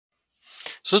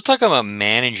So let's talk about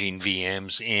managing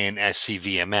VMs in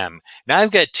SCVMM. Now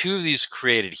I've got two of these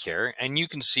created here, and you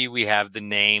can see we have the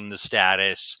name, the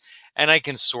status, and I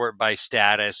can sort by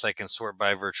status. I can sort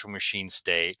by virtual machine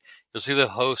state. You'll see the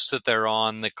hosts that they're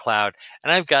on, the cloud,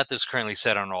 and I've got this currently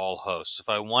set on all hosts. If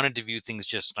I wanted to view things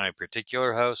just on a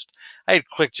particular host, I'd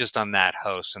click just on that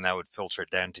host, and that would filter it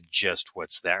down to just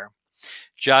what's there.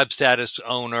 Job status,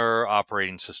 owner,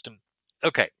 operating system.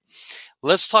 Okay.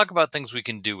 Let's talk about things we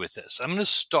can do with this. I'm going to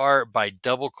start by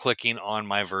double clicking on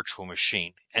my virtual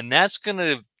machine, and that's going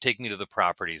to take me to the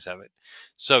properties of it.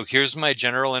 So here's my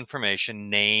general information,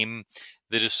 name,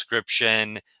 the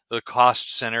description, the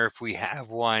cost center if we have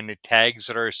one, the tags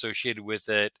that are associated with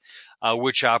it,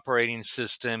 which operating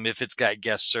system, if it's got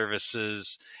guest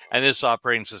services, and this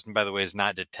operating system, by the way, is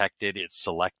not detected, it's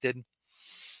selected.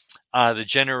 The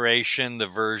generation, the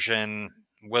version,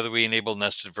 whether we enable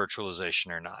nested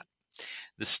virtualization or not.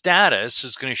 The status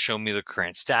is going to show me the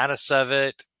current status of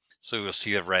it. So you'll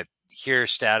see it right here.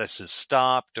 Status is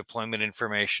stopped. Deployment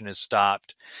information is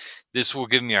stopped. This will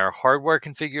give me our hardware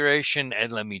configuration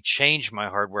and let me change my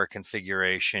hardware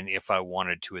configuration if I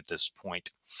wanted to at this point,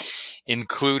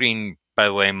 including, by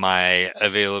the way, my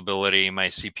availability, my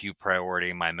CPU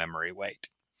priority, my memory weight.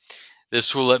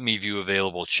 This will let me view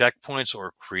available checkpoints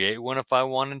or create one if I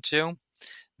wanted to.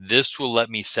 This will let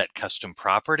me set custom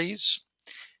properties.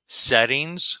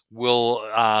 Settings will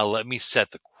let me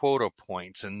set the quota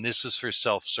points, and this is for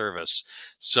self-service.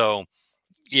 So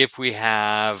if we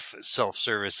have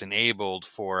self-service enabled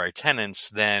for our tenants,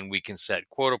 then we can set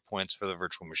quota points for the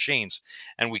virtual machines,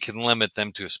 and we can limit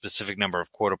them to a specific number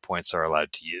of quota points they're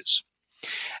allowed to use.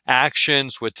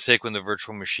 Actions, what to take when the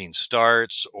virtual machine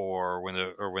starts, or when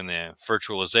the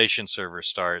virtualization server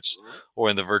starts, or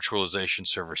when the virtualization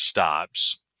server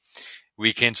stops.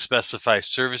 We can specify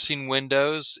servicing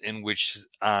windows in which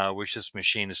this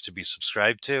machine is to be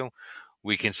subscribed to.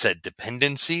 We can set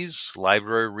dependencies,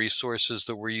 library resources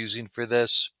that we're using for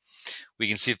this. We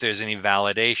can see if there's any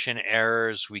validation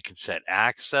errors. We can set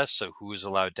access, so who is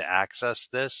allowed to access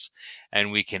this.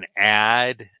 And we can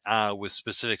add with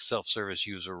specific self-service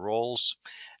user roles.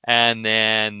 And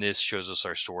then this shows us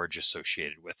our storage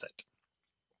associated with it.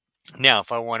 Now,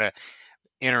 if I want to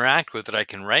interact with it, I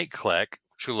can right-click,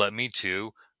 which will let me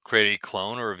to create a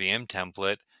clone or a VM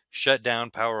template, shut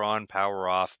down, power on, power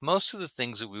off, most of the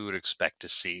things that we would expect to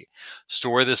see.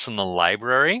 Store this in the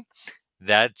library.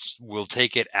 We'll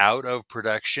take it out of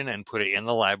production and put it in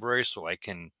the library so I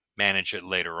can manage it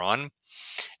later on.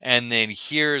 And then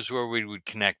here's where we would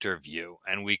connect our view.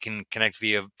 And we can connect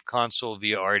via console,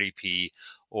 via RDP,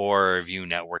 or view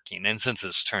networking. And since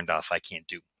it's turned off, I can't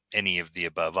do any of the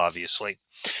above, obviously.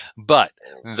 But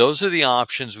those are the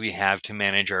options we have to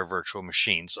manage our virtual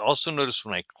machines. Also notice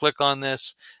when I click on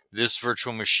this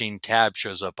virtual machine tab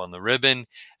shows up on the ribbon,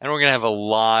 and we're going to have a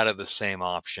lot of the same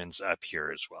options up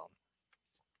here as well.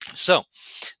 So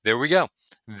there we go.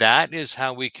 That is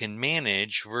how we can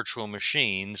manage virtual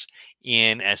machines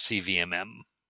in SCVMM.